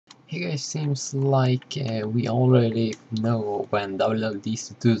Hey guys, seems like we already know when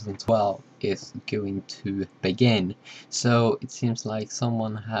WWDC 2012 is going to begin. So it seems like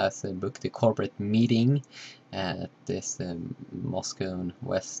someone has booked a corporate meeting at this Moscow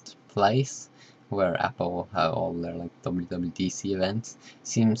West place where Apple have all their like WWDC events.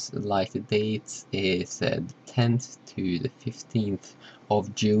 Seems like the date is the 10th to the 15th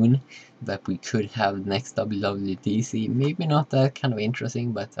of June that we could have next WWDC. Maybe not that kind of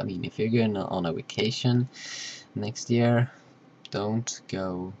interesting, but I mean, if you're going on a vacation next year, don't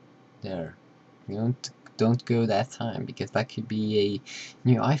go there. Don't go that time, because that could be a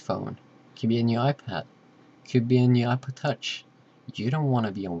new iPhone, could be a new iPad, could be a new iPod Touch. You don't want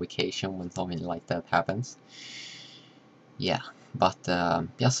to be on vacation when something like that happens. Yeah, but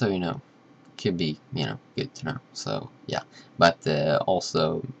yeah, so you know, could be, you know, good to know. So yeah, but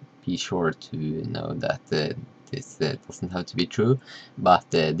also be sure to know that this doesn't have to be true. But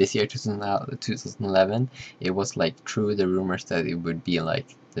this year, 2011, it was like true, the rumors that it would be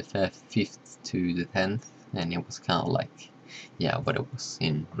like the 5th to the 10th, and it was kind of like, yeah, what it was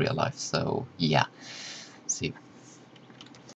in real life. So yeah, see.